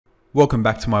Welcome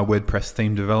back to my WordPress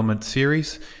theme development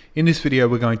series. In this video,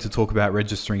 we're going to talk about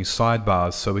registering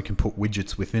sidebars so we can put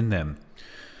widgets within them.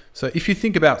 So if you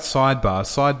think about sidebars,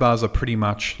 sidebars are pretty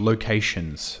much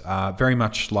locations, very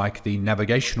much like the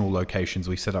navigational locations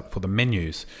we set up for the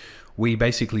menus. We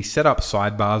basically set up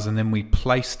sidebars and then we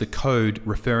place the code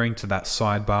referring to that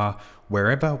sidebar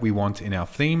wherever we want in our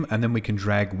theme, and then we can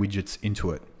drag widgets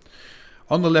into it.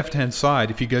 On the left-hand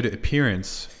side, if you go to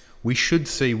Appearance, we should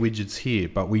see widgets here,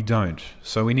 but we don't.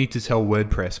 So we need to tell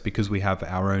WordPress, because we have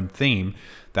our own theme,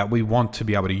 that we want to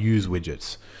be able to use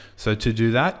widgets. So to do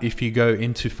that, if you go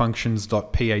into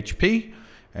functions.php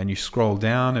and you scroll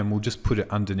down, and we'll just put it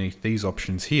underneath these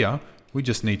options here, we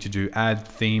just need to do add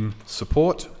theme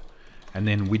support and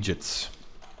then widgets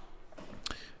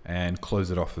and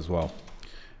close it off as well.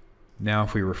 Now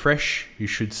if we refresh, you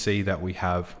should see that we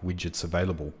have widgets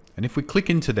available. And if we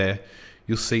click into there,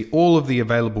 you'll see all of the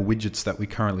available widgets that we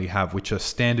currently have, which are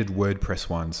standard WordPress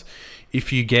ones.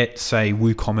 If you get, say,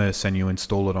 WooCommerce and you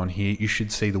install it on here, you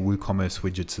should see the WooCommerce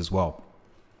widgets as well.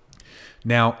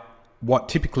 Now, what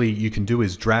typically you can do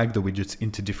is drag the widgets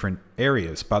into different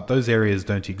areas, but those areas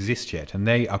don't exist yet, and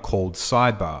they are called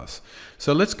sidebars.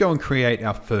 So let's go and create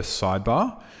our first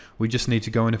sidebar. We just need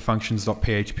to go into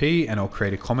functions.php and I'll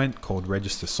create a comment called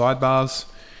register sidebars.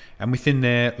 And within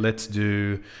there, let's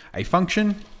do a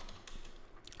function,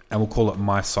 and we'll call it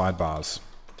my sidebars.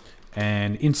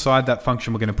 And inside that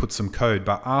function, we're going to put some code,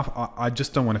 but I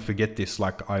just don't want to forget this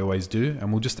like I always do.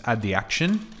 And we'll just add the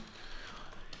action.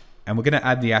 And we're going to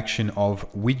add the action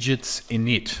of widgets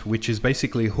init, which is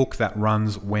basically a hook that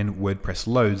runs when WordPress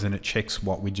loads, and it checks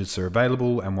what widgets are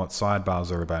available and what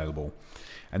sidebars are available.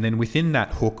 And then within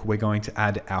that hook, we're going to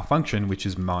add our function, which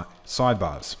is my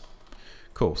sidebars.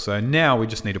 Cool. So now we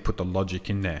just need to put the logic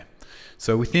in there.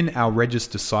 So within our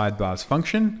register sidebars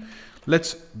function,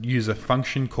 let's use a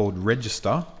function called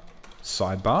register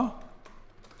sidebar.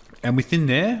 And within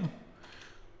there,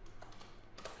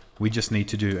 we just need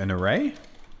to do an array,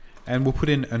 and we'll put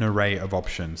in an array of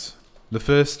options. The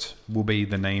first will be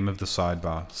the name of the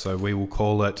sidebar. So we will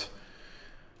call it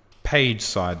page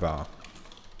sidebar.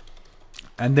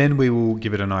 And then we will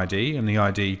give it an ID, and the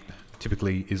ID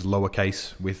typically is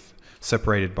lowercase with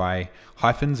separated by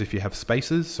hyphens if you have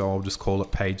spaces, so I'll just call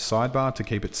it page sidebar to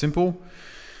keep it simple.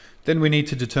 Then we need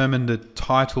to determine the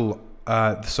title,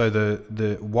 so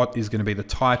the what is going to be the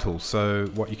title. So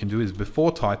what you can do is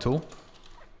before title,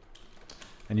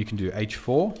 and you can do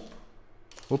h4,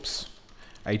 oops,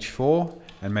 h4,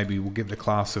 and maybe we'll give the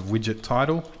class of widget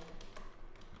title.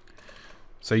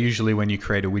 So usually when you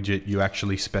create a widget, you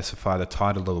actually specify the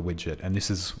title of the widget, and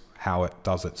this is how it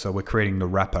does it. So we're creating the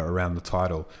wrapper around the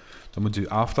title. Then we'll do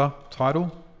after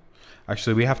title.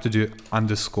 Actually, we have to do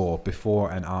underscore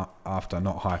before and after,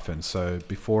 not hyphen. So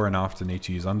before and after need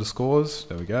to use underscores.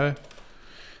 There we go.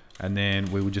 And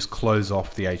then we will just close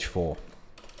off the h4.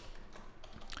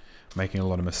 Making a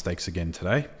lot of mistakes again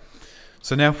today.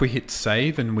 So now if we hit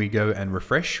save and we go and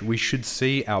refresh, we should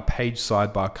see our page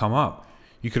sidebar come up.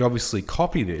 You could obviously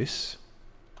copy this,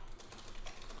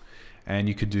 and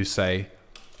you could do, say,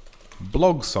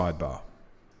 blog sidebar.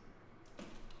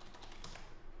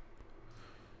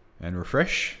 And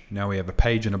refresh. Now we have a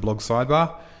page and a blog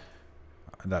sidebar.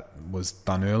 That was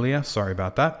done earlier, sorry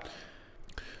about that.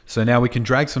 So now we can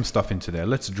drag some stuff into there.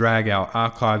 Let's drag our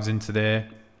archives into there.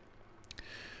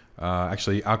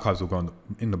 Actually, archives will go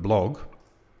in the blog,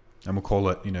 and we'll call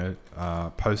it,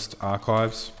 post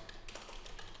archives.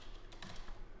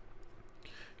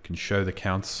 You can show the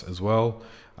counts as well.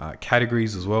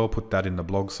 Categories as well, put that in the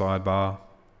blog sidebar.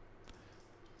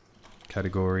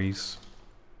 Categories.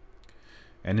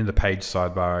 And in the page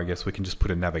sidebar, I guess we can just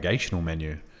put a navigational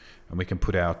menu, and we can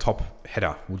put our top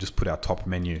header. We'll just put our top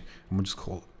menu, and we'll just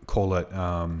call it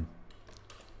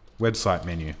website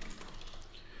menu.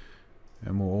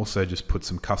 And we'll also just put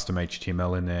some custom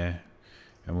HTML in there,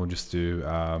 and we'll just do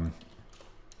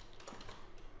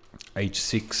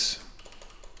H6.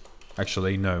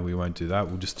 Actually, no, we won't do that.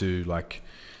 We'll just do like,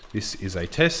 this is a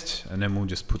test, and then we'll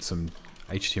just put some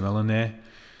HTML in there.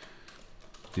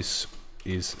 This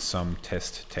is some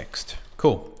test text.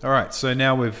 Cool. All right, so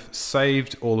now we've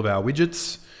saved all of our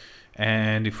widgets,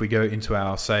 and if we go into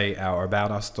our, say, our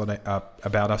about us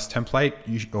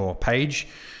template or page,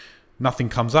 nothing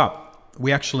comes up.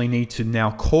 We actually need to now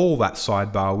call that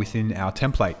sidebar within our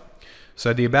template.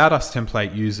 So the about us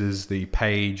template uses the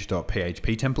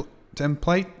page.php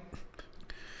template.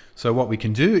 So what we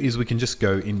can do is we can just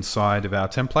go inside of our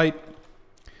template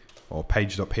or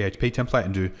page.php template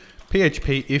and do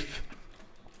php if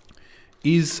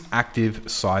is active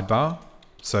sidebar.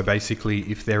 So basically,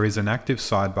 if there is an active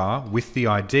sidebar with the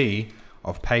ID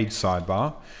of page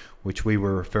sidebar, which we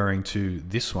were referring to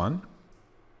this one,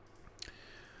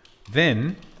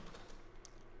 then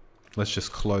let's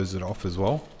just close it off as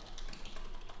well.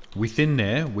 Within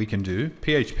there, we can do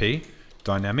PHP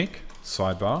dynamic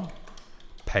sidebar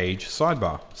page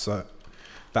sidebar. So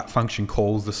that function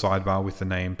calls the sidebar with the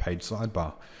name page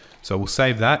sidebar. So we'll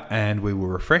save that and we will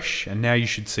refresh. And now you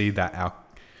should see that our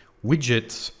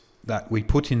widgets that we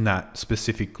put in that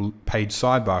specific page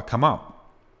sidebar come up.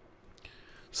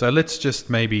 So let's just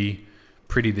maybe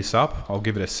pretty this up. I'll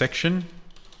give it a section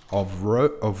of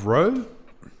row.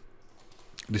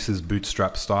 This is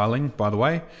Bootstrap styling, by the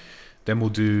way. Then we'll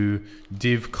do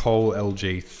div col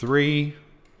lg3,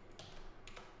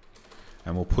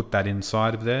 and we'll put that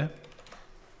inside of there.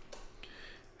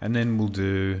 And then we'll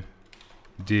do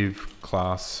div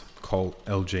class col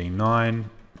lg9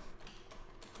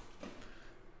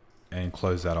 and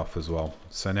close that off as well.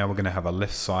 So now we're going to have a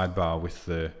left sidebar with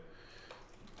the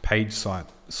page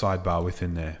sidebar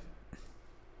within there.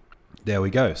 There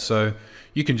we go. So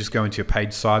you can just go into your page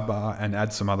sidebar and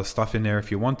add some other stuff in there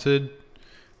if you wanted.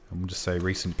 And we'll just say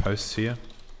recent posts here.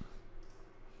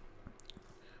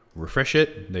 Refresh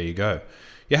it. There you go.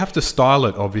 You have to style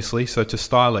it, obviously. So to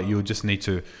style it, you'll just need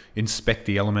to inspect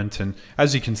the element. And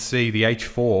as you can see, the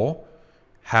H4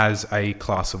 has a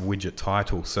class of widget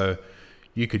title. So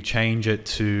you could change it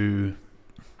to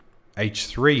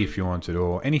H3 if you wanted,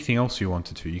 or anything else you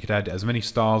wanted to. You could add as many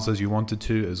styles as you wanted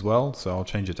to as well. So I'll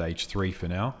change it to H3 for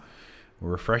now.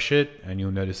 We'll refresh it and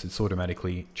you'll notice it's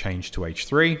automatically changed to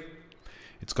H3.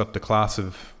 It's got the class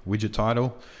of widget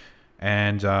title,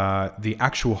 and the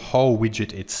actual whole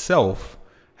widget itself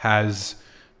has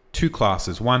two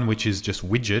classes. One which is just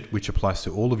widget, which applies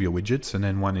to all of your widgets, and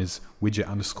then one is widget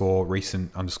underscore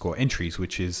recent underscore entries,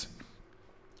 which is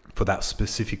for that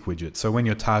specific widget. So when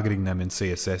you're targeting them in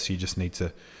CSS, you just need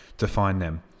to define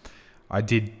them. I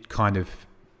did kind of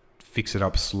fix it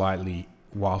up slightly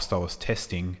whilst I was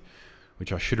testing,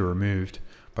 which I should have removed,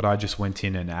 but I just went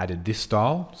in and added this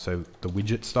style, so the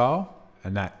widget style,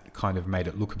 and that kind of made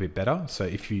it look a bit better. So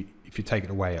if you take it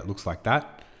away, it looks like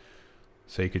that.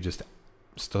 So you could just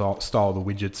style the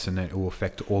widgets and it will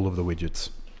affect all of the widgets.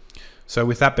 So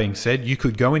with that being said, you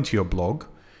could go into your blog,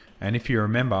 and if you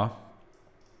remember,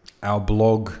 our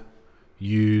blog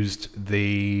used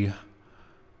the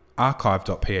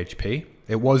archive.php.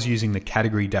 It was using the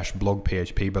category-blog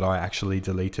PHP, but I actually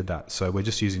deleted that. So we're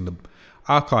just using the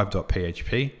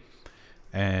archive.php,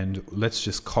 and let's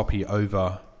just copy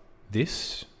over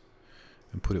this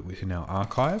and put it within our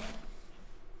archive.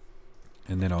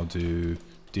 And then I'll do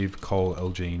div col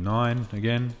lg9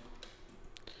 again.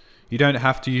 You don't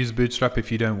have to use Bootstrap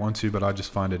if you don't want to, but I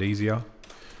just find it easier.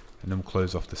 And then we'll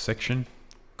close off the section.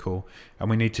 Cool. And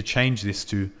we need to change this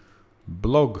to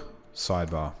blog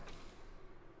sidebar.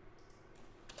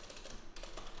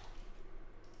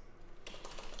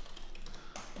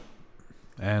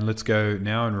 And let's go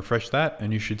now and refresh that,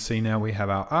 and you should see now we have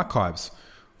our archives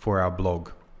for our blog.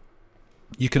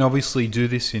 You can obviously do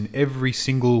this in every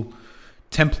single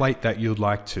template that you'd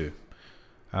like to.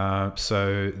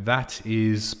 So that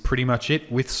is pretty much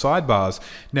it with sidebars.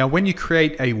 Now when you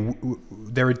create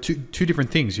there are two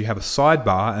different things. You have a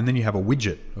sidebar and then you have a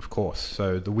widget, of course.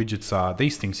 So the widgets are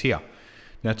these things here.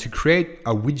 Now to create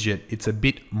a widget, it's a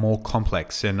bit more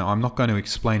complex, and I'm not going to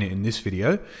explain it in this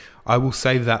video. I will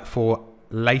save that for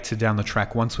later down the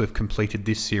track. Once we've completed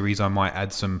this series, I might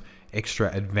add some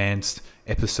extra advanced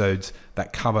episodes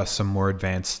that cover some more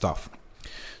advanced stuff.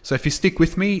 So if you stick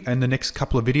with me in the next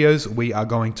couple of videos, we are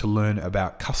going to learn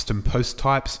about custom post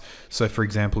types. So for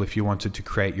example, if you wanted to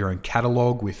create your own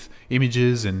catalog with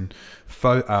images and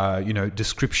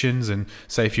descriptions, and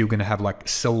say if you're going to have like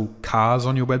sell cars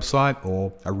on your website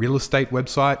or a real estate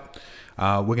website,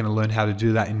 we're going to learn how to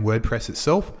do that in WordPress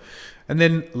itself. And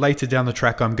then later down the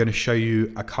track, I'm going to show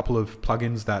you a couple of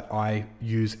plugins that I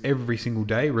use every single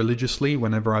day religiously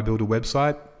whenever I build a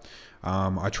website.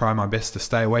 I try my best to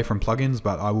stay away from plugins,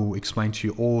 but I will explain to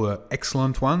you all the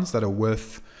excellent ones that are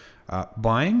worth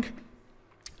buying.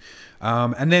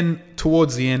 And then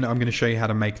towards the end, I'm going to show you how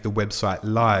to make the website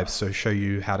live, so show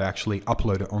you how to actually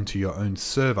upload it onto your own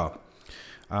server.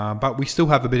 But we still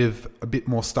have a bit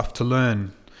more stuff to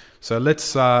learn. So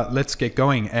let's get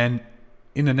going. And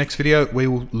in the next video, we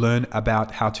will learn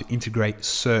about how to integrate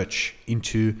search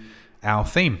into our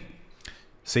theme.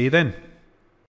 See you then.